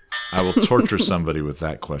sorry. I will torture somebody with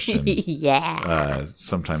that question. Yeah.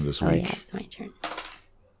 Sometime this Oh, week. yeah, it's my turn.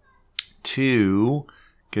 2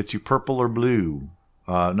 gets you purple or blue.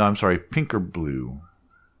 No, I'm sorry, pink or blue.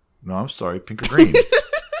 No, I'm sorry, pink or green.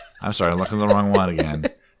 I'm sorry, I'm looking at the wrong one again.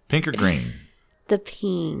 Pink or green? The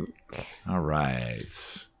pink. All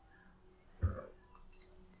right.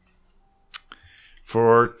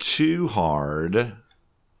 For 2 hard,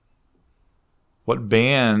 what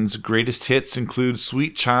band's greatest hits include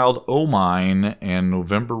Sweet Child O' Mine and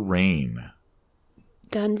November Rain?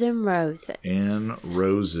 Guns N' Roses. And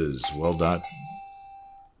Roses. Well done.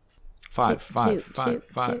 5.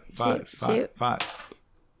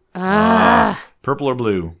 Purple or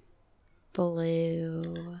blue?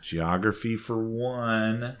 Blue. Geography for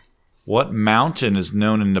 1. What mountain is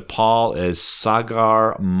known in Nepal as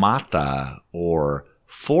Sagar Mata, or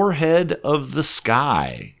forehead of the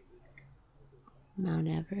sky? Mount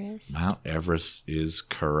Everest. Mount Everest is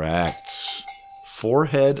correct.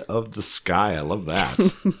 Forehead of the sky. I love that.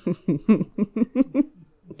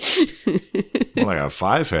 Well, like a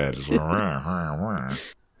 5 head. It's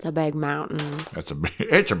a big mountain. It's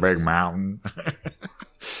a big mountain.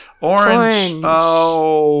 Orange.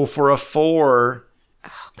 Oh, for a 4.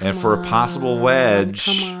 And for a possible wedge.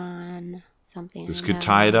 Come on. Something. This could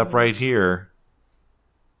tie it up right here.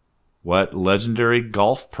 What legendary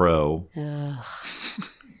golf pro? Ugh.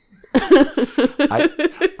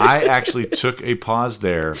 I actually took a pause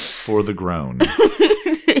there for the groan.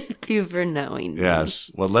 Thank you for knowing. Yes.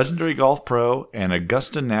 What legendary golf pro and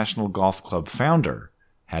Augusta National Golf Club founder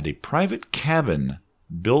had a private cabin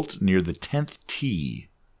built near the 10th tee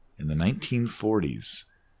in the 1940s?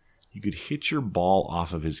 You could hit your ball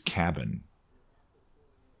off of his cabin.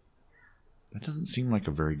 That doesn't seem like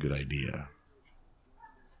a very good idea.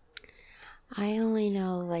 I only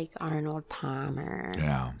know like Arnold Palmer.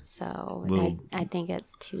 Yeah. So I think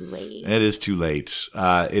it's too late. It is too late.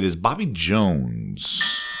 It is Bobby Jones.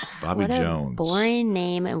 Bobby What a Jones. boring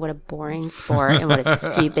name and what a boring sport and what a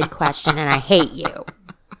stupid question, and I hate you.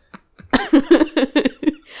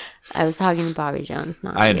 I was talking to Bobby Jones,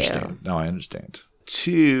 not I you. understand. No, I understand.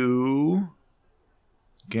 2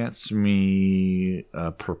 gets me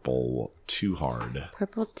purple too hard.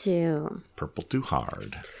 Purple 2. Purple too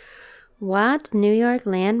hard. What New York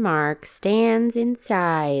landmark stands in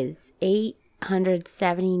size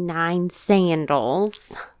 879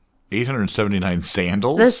 sandals 879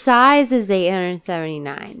 sandals? The size is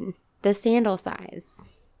 879. The sandal size.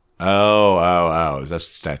 Oh. That's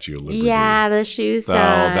the Statue of Liberty. Yeah, the shoe size.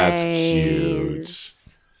 Oh, that's cute.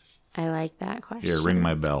 I like that question. Here, ring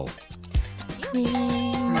my bell. Ring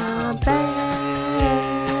my bell.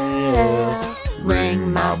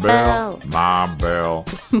 Ring my bell. My bell.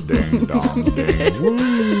 Ding dong ding. Woo.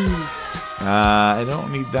 I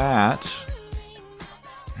don't need that.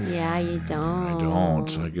 Yeah, you don't. I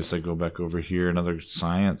don't. I guess I go back over here. Another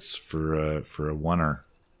science for a oneer.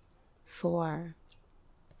 4.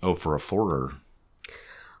 Oh, for a fourer.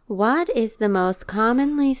 What is the most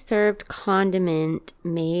commonly served condiment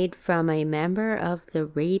made from a member of the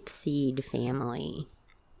rapeseed family?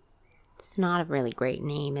 It's not a really great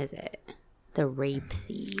name, is it? The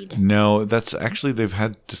rapeseed. No, that's actually, they've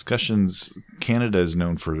had discussions. Canada is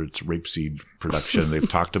known for its rapeseed production. They've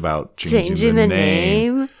talked about changing the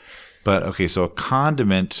name. But, okay, so a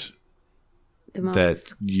condiment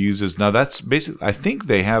that uses, now that's basically, I think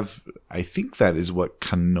that is what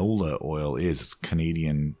canola oil is. It's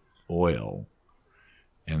Canadian oil.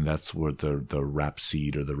 And that's where the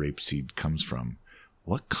rapeseed or the rapeseed comes from.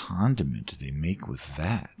 What condiment do they make with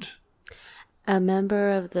that? A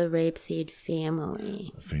member of the rapeseed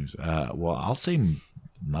family. Well, I'll say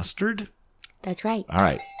mustard. That's right. All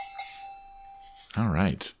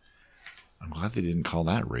right. I'm glad they didn't call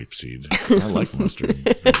that rapeseed. I like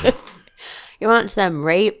mustard. You want some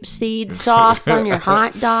rapeseed sauce on your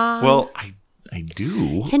hot dog? Well, I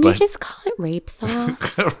do. Can you just call it rape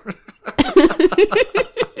sauce?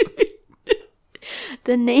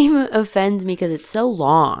 The name offends me because it's so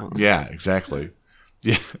long. Yeah, exactly.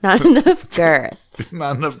 Yeah. Not enough girth.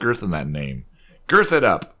 Not enough girth in that name. Girth it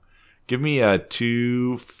up. Give me a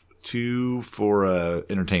two for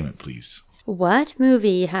entertainment, please. What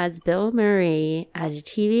movie has Bill Murray as a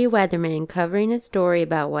TV weatherman covering a story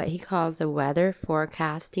about what he calls a weather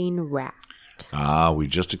forecasting rat? We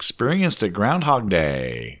just experienced it, Groundhog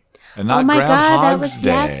Day. And not Oh my God, that Groundhog's was Day.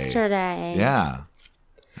 yesterday. Yeah.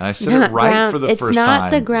 I said it right for the first time. It's not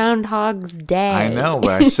the Groundhog's Day. I know,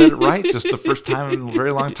 but I said it right just the first time in a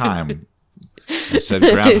very long time. I said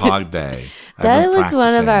Groundhog Day. That was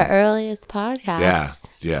one of our earliest podcasts.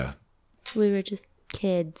 Yeah. We were just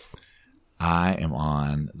kids. I am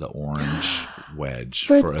on the orange wedge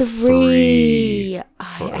For a 3. I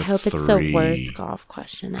For a hope it's the 3. worst golf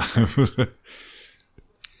question ever.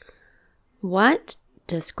 What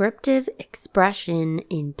descriptive expression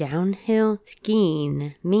in downhill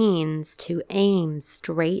skiing means to aim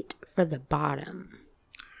straight for the bottom?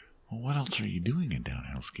 Well, what else are you doing in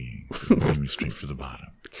downhill skiing? Aiming straight for the bottom.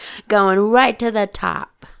 Going right to the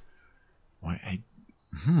top. Why?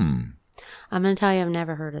 I'm going to tell you I've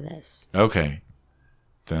never heard of this. Okay.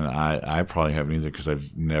 Then I probably haven't either because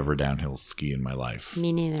I've never downhill ski in my life.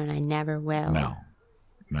 Me neither, and I never will. No,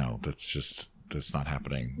 that's not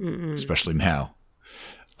happening, especially now.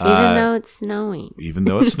 Even though it's snowing. Even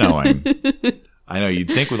though it's snowing. I know, you'd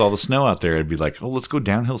think with all the snow out there, it'd be like, oh, let's go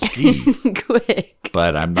downhill ski. Quick.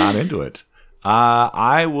 But I'm not into it.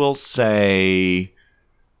 I won't say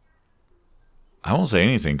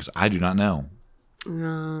anything because I do not know.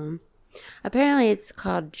 Apparently it's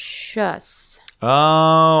called shuss.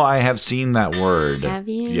 Oh, I have seen that word. Have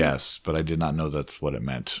you? Yes, but I did not know that's what it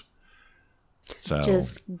meant. So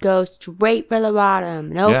Just go straight for the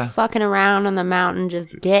bottom. No fucking around on the mountain.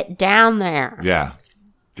 Just get down there. Yeah.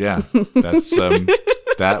 That's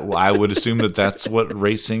that. I would assume that's what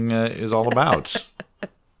racing is all about.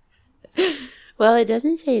 Well, it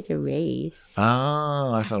doesn't say it's a race.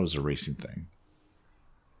 Oh, I thought it was a racing thing.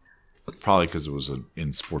 Probably because it was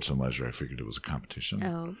in sports and leisure. I figured it was a competition.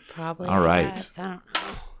 Oh, probably. All right. I don't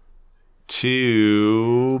know.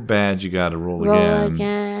 Too bad you got to roll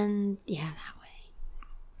again. Yeah, that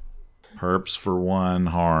way. Herps for 1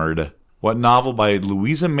 hard. What novel by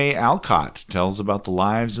Louisa May Alcott tells about the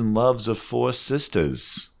lives and loves of 4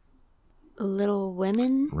 sisters? Little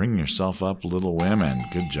Women? Ring yourself up, Little Women.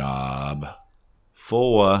 Good job.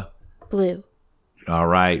 4. Blue. All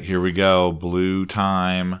right, here we go. Blue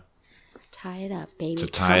time. Tie it up, baby. To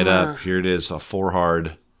tie it up, here it is. A 4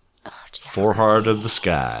 hard. 4 hard of the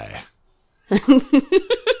sky.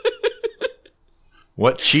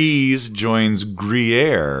 What cheese joins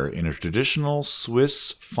Gruyere in a traditional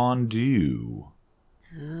Swiss fondue?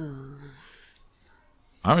 I'm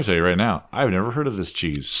going to tell you right now, I've never heard of this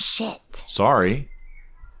cheese. Shit. Sorry.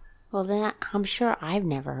 Well, then I'm sure I've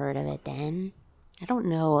never heard of it then. I don't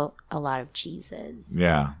know a lot of cheeses.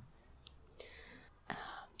 Yeah.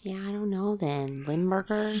 Yeah, I don't know then.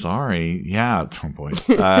 Limburger? Sorry. Yeah. Oh boy.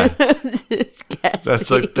 Just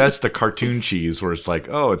guessing. That's the cartoon cheese where it's like,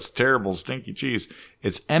 oh, it's terrible, stinky cheese.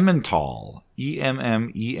 It's Emmental.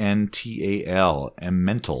 Emmental.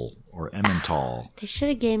 Emmental or Emmental. They should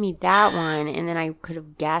have gave me that one, and then I could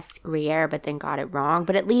have guessed Gruyere, but then got it wrong.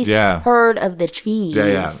 But at least Yeah. heard of the cheese.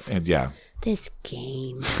 Yeah. And yeah. This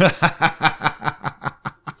game.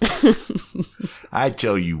 I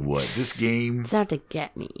tell you what, this game. It's out to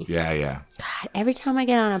get me. Yeah. God, every time I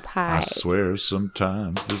get on a pie, I swear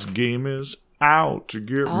sometimes this game is out to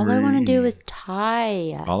get all me. I want to do is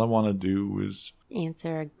tie. All I want to do is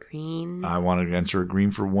Answer a green. I want to answer a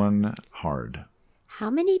green for one hard. How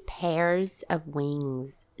many pairs of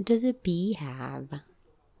wings does a bee have?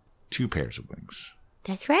 2 pairs of wings.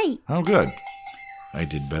 That's right. Oh, good. I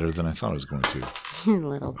did better than I thought I was going to.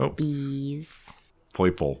 Little Oh. bees.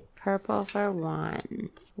 Poiple. Purple for 1.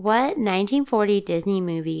 What 1940 Disney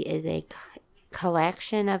movie is a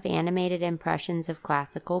collection of animated impressions of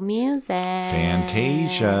classical music?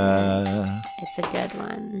 Fantasia. It's a good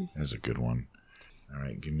one. That's a good one. All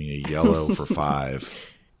right, give me a yellow for 5.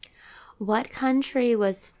 What country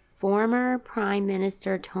was former Prime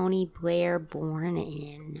Minister Tony Blair born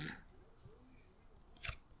in?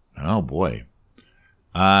 Oh boy.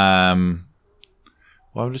 Well,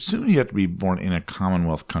 I would assume you have to be born in a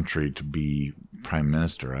Commonwealth country to be Prime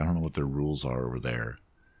Minister. I don't know what their rules are over there.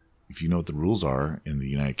 If you know what the rules are in the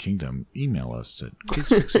United Kingdom, email us at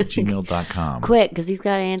quizfix@gmail.com. Quick, because he's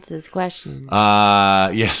got to answer this question.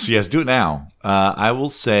 Yes, do it now. I will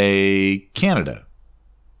say Canada.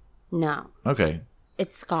 No, Okay.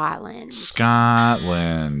 it's Scotland.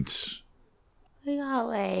 Scotland. We got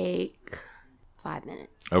like 5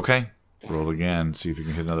 minutes. Okay. Roll again. See if you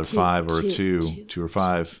can hit another Two, 5 or a two, 2. two, 2 or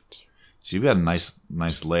 5. So you've got a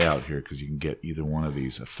nice layout here because you can get either one of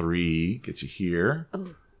these. A 3 gets you here.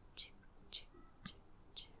 Oh.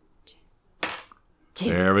 2.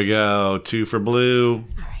 There we go. 2 for blue.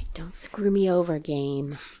 All right, don't screw me over,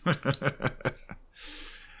 game.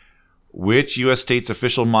 Which U.S. state's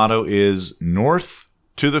official motto is North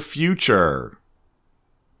to the Future?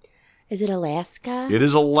 Is it Alaska? It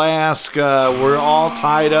is Alaska. We're all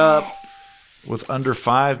tied up with under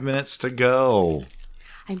 5 minutes to go.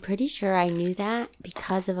 I'm pretty sure I knew that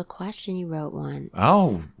because of a question you wrote once.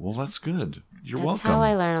 Oh, well, that's good. You're That's welcome. how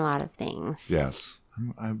I learn a lot of things. Yes.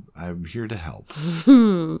 I'm here to help.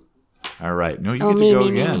 Hmm. All right. No, you Oh, get me, to go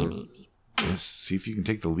me, me, again. me, me, me. Yes, see if you can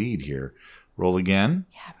take the lead here. Roll again.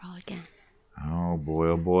 Yeah, roll again. Oh, boy,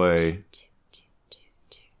 oh, boy.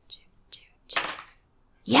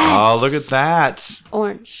 Yes! Oh, look at that.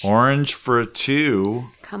 Orange. Orange for a 2.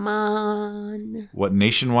 Come on. What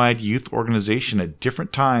nationwide youth organization at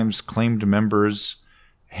different times claimed members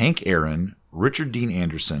Hank Aaron, Richard Dean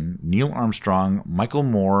Anderson, Neil Armstrong, Michael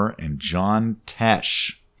Moore, and John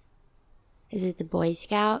Tesh? Is it the Boy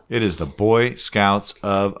Scouts? It is the Boy Scouts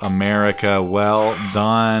of America. Well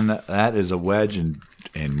done. That is a wedge, and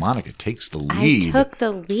Monica takes the lead. I took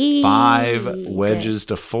the lead. 5 wedges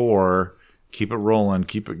to 4. Keep it rolling.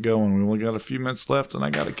 Keep it going. We only got a few minutes left, and I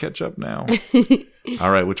got to catch up now.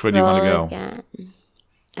 All right. Which way do you want to go? Again.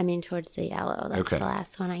 I mean, towards the yellow. That's Okay. the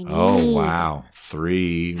last one I need. Oh, wow.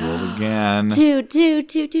 3. Roll again. Two.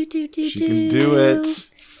 She can do it.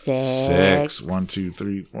 6. 1, 2,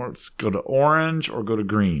 3, 4. Let's go to orange or go to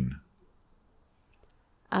green.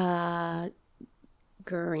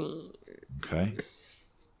 Green. Okay.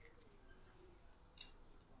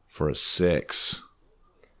 For a 6.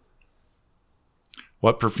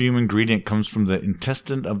 What perfume ingredient comes from the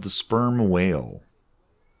intestine of the sperm whale?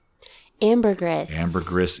 Ambergris.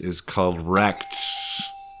 Ambergris is correct.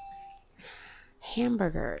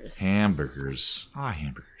 Hamburgers. Hamburgers.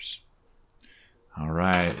 Hamburgers. All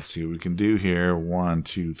right. Let's see what we can do here. 1,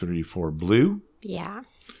 2, 3, 4. Blue. Yeah.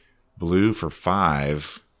 Blue for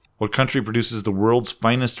 5. What country produces the world's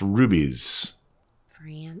finest rubies?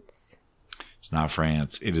 France. It's not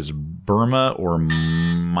France. It is Burma or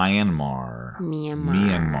Myanmar.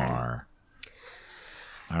 Myanmar.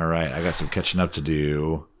 All right. I got some catching up to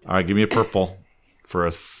do. All right. Give me a purple for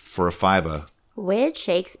a 5. Which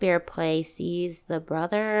Shakespeare play sees the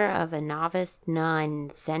brother of a novice nun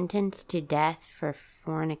sentenced to death for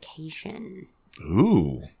fornication?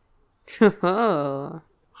 Ooh. Oh.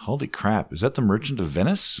 Holy crap. Is that The Merchant of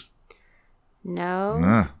Venice?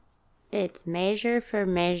 No. It's Measure for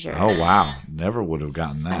Measure. Oh, wow. Never would have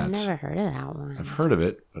gotten that. I've never heard of that one. I've heard of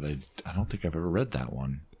it, but I don't think I've ever read that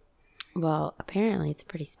one. Well, apparently it's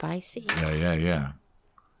pretty spicy. Yeah.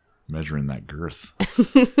 Measuring that girth.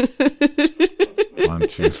 1,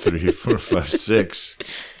 2, 3, 4, 5, 6.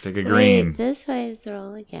 Take a green. Wait, this way is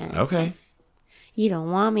roll again. Okay. You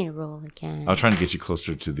don't want me to roll again. I was trying to get you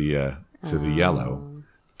closer to the yellow.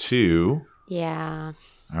 2. Yeah.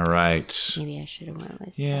 All right. Maybe I should have went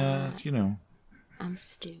with Yeah, that. you know. I'm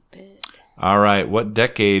stupid. All right. What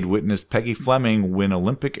decade witnessed Peggy Fleming win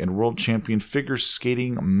Olympic and world champion figure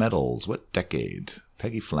skating medals? What decade?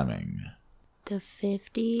 Peggy Fleming. The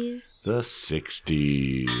 50s? The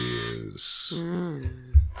 60s.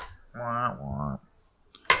 Wah, wah.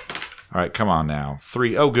 All right, come on now.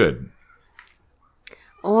 3. Oh, good.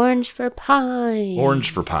 Orange for pie.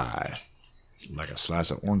 Orange for pie. Like a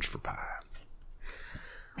slice of orange for pie.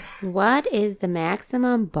 What is the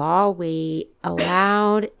maximum ball weight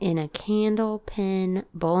allowed in a candle pin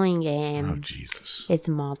bowling Oh, game? Jesus. It's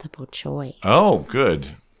multiple choice. Oh,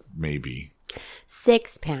 good. Maybe.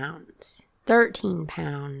 6 pounds, 13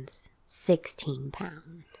 pounds, 16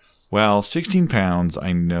 pounds. Well, 16 pounds,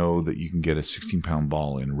 I know that you can get a 16-pound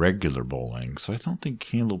ball in regular bowling, so I don't think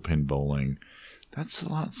candlepin bowling, that's a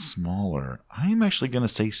lot smaller. I am actually going to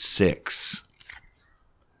say 6.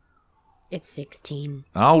 It's 16.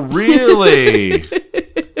 Oh, really?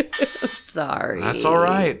 Sorry. That's all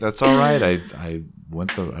right. That's all right. I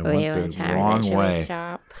went the What time wrong is it? Should way. we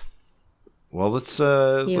stop? Well, let's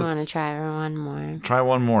You want to try one more? try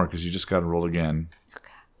one more because you just got to roll again. Okay.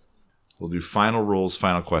 We'll do final rules,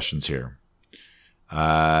 final questions here.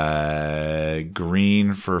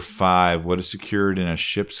 Green for 5. What is secured in a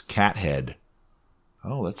ship's cat head?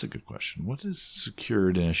 Oh, that's a good question. What is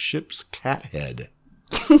secured in a ship's cat head?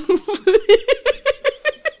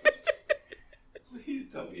 Please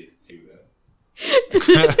tell me it's tuna.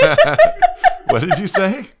 What did you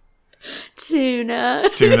say? Tuna.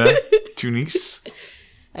 Tuna? Tunice?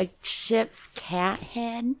 A ship's cat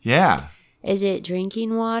head? Yeah. Is it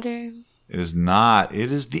drinking water? It is not.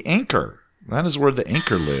 It is the anchor. That is where the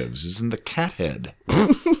anchor lives, is in the cat head.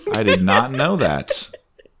 I did not know that.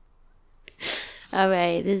 All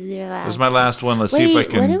right, this is your last. This is my last one. Let's Wait, see if I what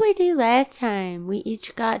can. did we do last time? We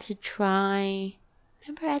each got to try.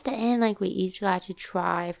 Remember at the end, like we each got to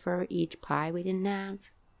try for each pie we didn't have?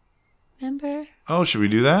 Remember? Oh, should we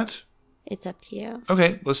do that? It's up to you.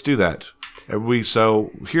 Okay, let's do that.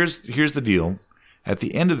 So here's the deal. At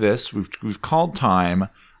the end of this, we've called time.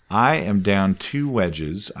 I am down 2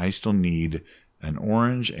 wedges. I still need an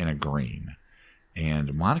orange and a green.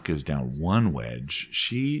 And Monica's down 1 wedge.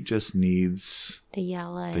 She just needs The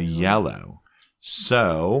yellow. the yellow.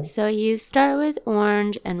 So, So you start with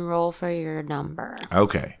orange and roll for your number.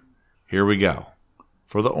 okay, here we go.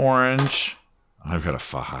 For the orange, I've got a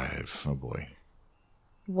 5. Oh boy.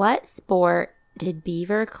 What sport did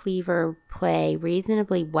Beaver Cleaver play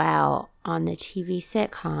reasonably well on the TV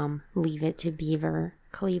sitcom Leave It to Beaver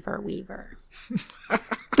Cleaver Weaver?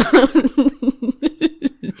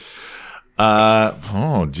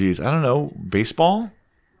 Oh geez, I don't know. Baseball?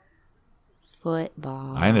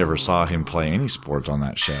 Football. I never saw him play any sports on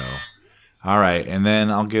that show. All right, and then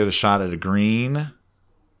I'll get a shot at a green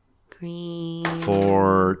Green.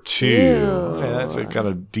 for 2. Ew. Okay, I got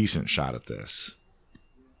a decent shot at this.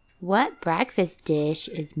 What breakfast dish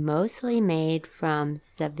is mostly made from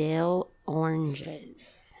Seville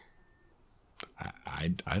oranges?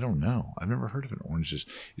 I don't know. I've never heard of an orange juice.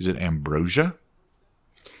 Is it ambrosia?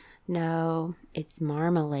 No, it's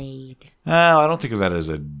marmalade. Oh, I don't think of that as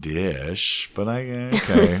a dish, but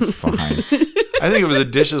okay, fine. I think of it as a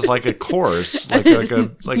dish as like a course, like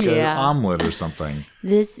an Yeah. omelet or something.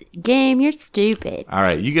 This game, you're stupid. All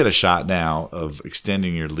right, you get a shot now of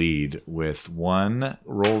extending your lead with 1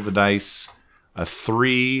 roll of the dice, a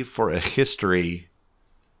 3 for a history.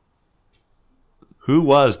 Who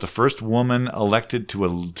was the first woman elected to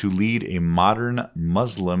lead a modern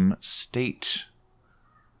Muslim state?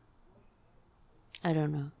 I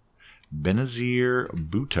don't know. Benazir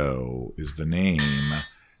Bhutto is the name.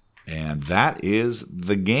 And that is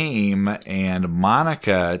the game. And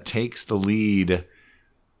Monica takes the lead.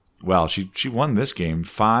 Well, she won this game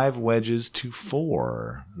 5 wedges to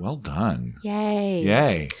 4. Well done. Yay.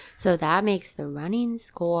 Yay. So that makes the running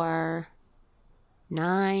score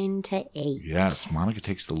 9-8. Yes, Monica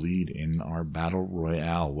takes the lead in our battle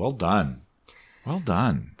royale. Well done. Well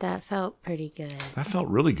done. That felt pretty good. That felt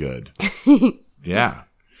really good. Yeah.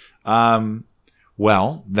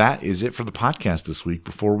 Well, that is it for the podcast this week.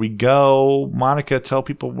 Before we go, Monica, tell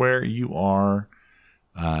people where you are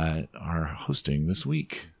hosting this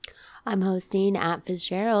week. I'm hosting at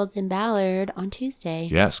Fitzgerald's in Ballard on Tuesday.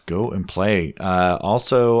 Yes, go and play.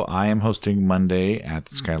 Also, I am hosting Monday at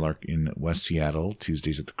the Skylark in West Seattle,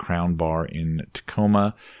 Tuesdays at the Crown Bar in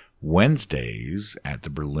Tacoma, Wednesdays at the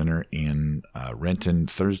Berliner in Renton,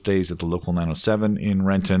 Thursdays at the Local 907 in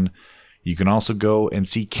Renton. You can also go and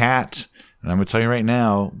see Kat And I'm going to tell you right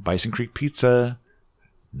now, Bison Creek Pizza,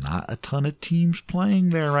 not a ton of teams playing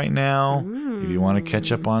there right now. If you want to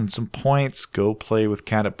catch up on some points, go play with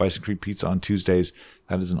Kat at Bison Creek Pizza on Tuesdays.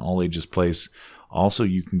 That is an all-ages place. Also,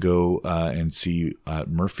 you can go and see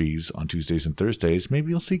Murphy's on Tuesdays and Thursdays. Maybe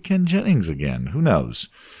you'll see Ken Jennings again. Who knows?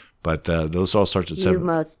 But those all starts at You 7.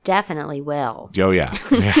 most definitely will. Oh, yeah.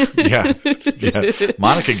 Yeah.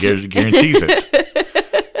 Monica guarantees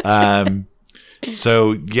it.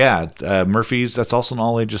 So, yeah, Murphy's, that's also an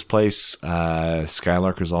all-ages place.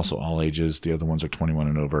 Skylark is also all ages. The other ones are 21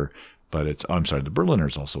 and over. But the Berliner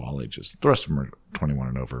is also all ages. The rest of them are 21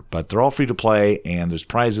 and over. But they're all free to play, and there's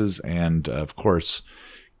prizes. And, of course,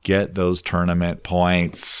 get those tournament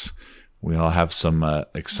points. We'll have some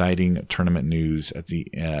exciting tournament news at the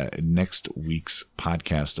next week's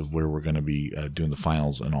podcast of where we're going to be doing the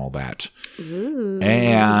finals and all that. Ooh.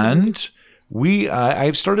 And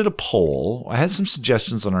I've started a poll. I had some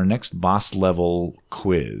suggestions on our next boss level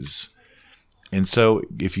quiz. And so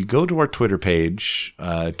if you go to our Twitter page,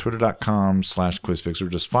 twitter.com/quizfix, or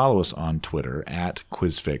just follow us on Twitter at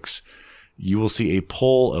quizfix, you will see a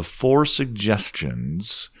poll of 4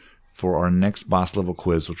 suggestions for our next boss level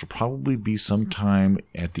quiz, which will probably be sometime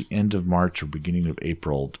at the end of March or beginning of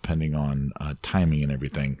April, depending on timing and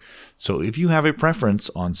everything. So if you have a preference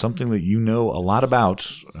on something that you know a lot about,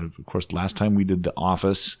 of course, last time we did The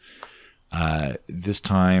Office, this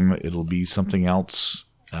time it'll be something else.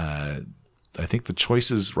 I think the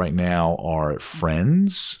choices right now are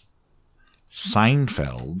Friends,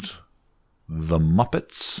 Seinfeld, The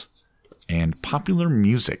Muppets, and popular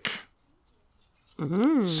music.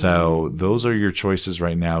 So those are your choices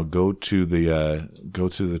right now. Go to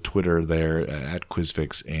the Twitter there at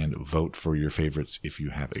Quizfix and vote for your favorites if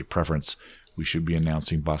you have a preference. We should be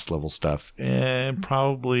announcing boss level stuff in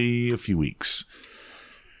probably a few weeks.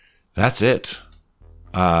 That's it.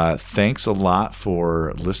 Thanks a lot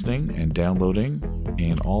for listening and downloading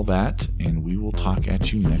and all that, and we will talk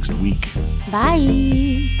at you next week.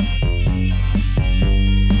 Bye.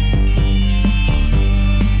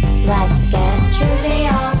 Let's get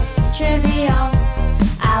trivial.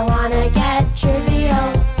 I wanna get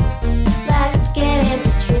trivial. Let's get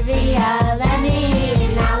into trivia. Let me hear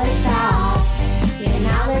your knowledge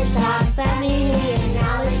talk.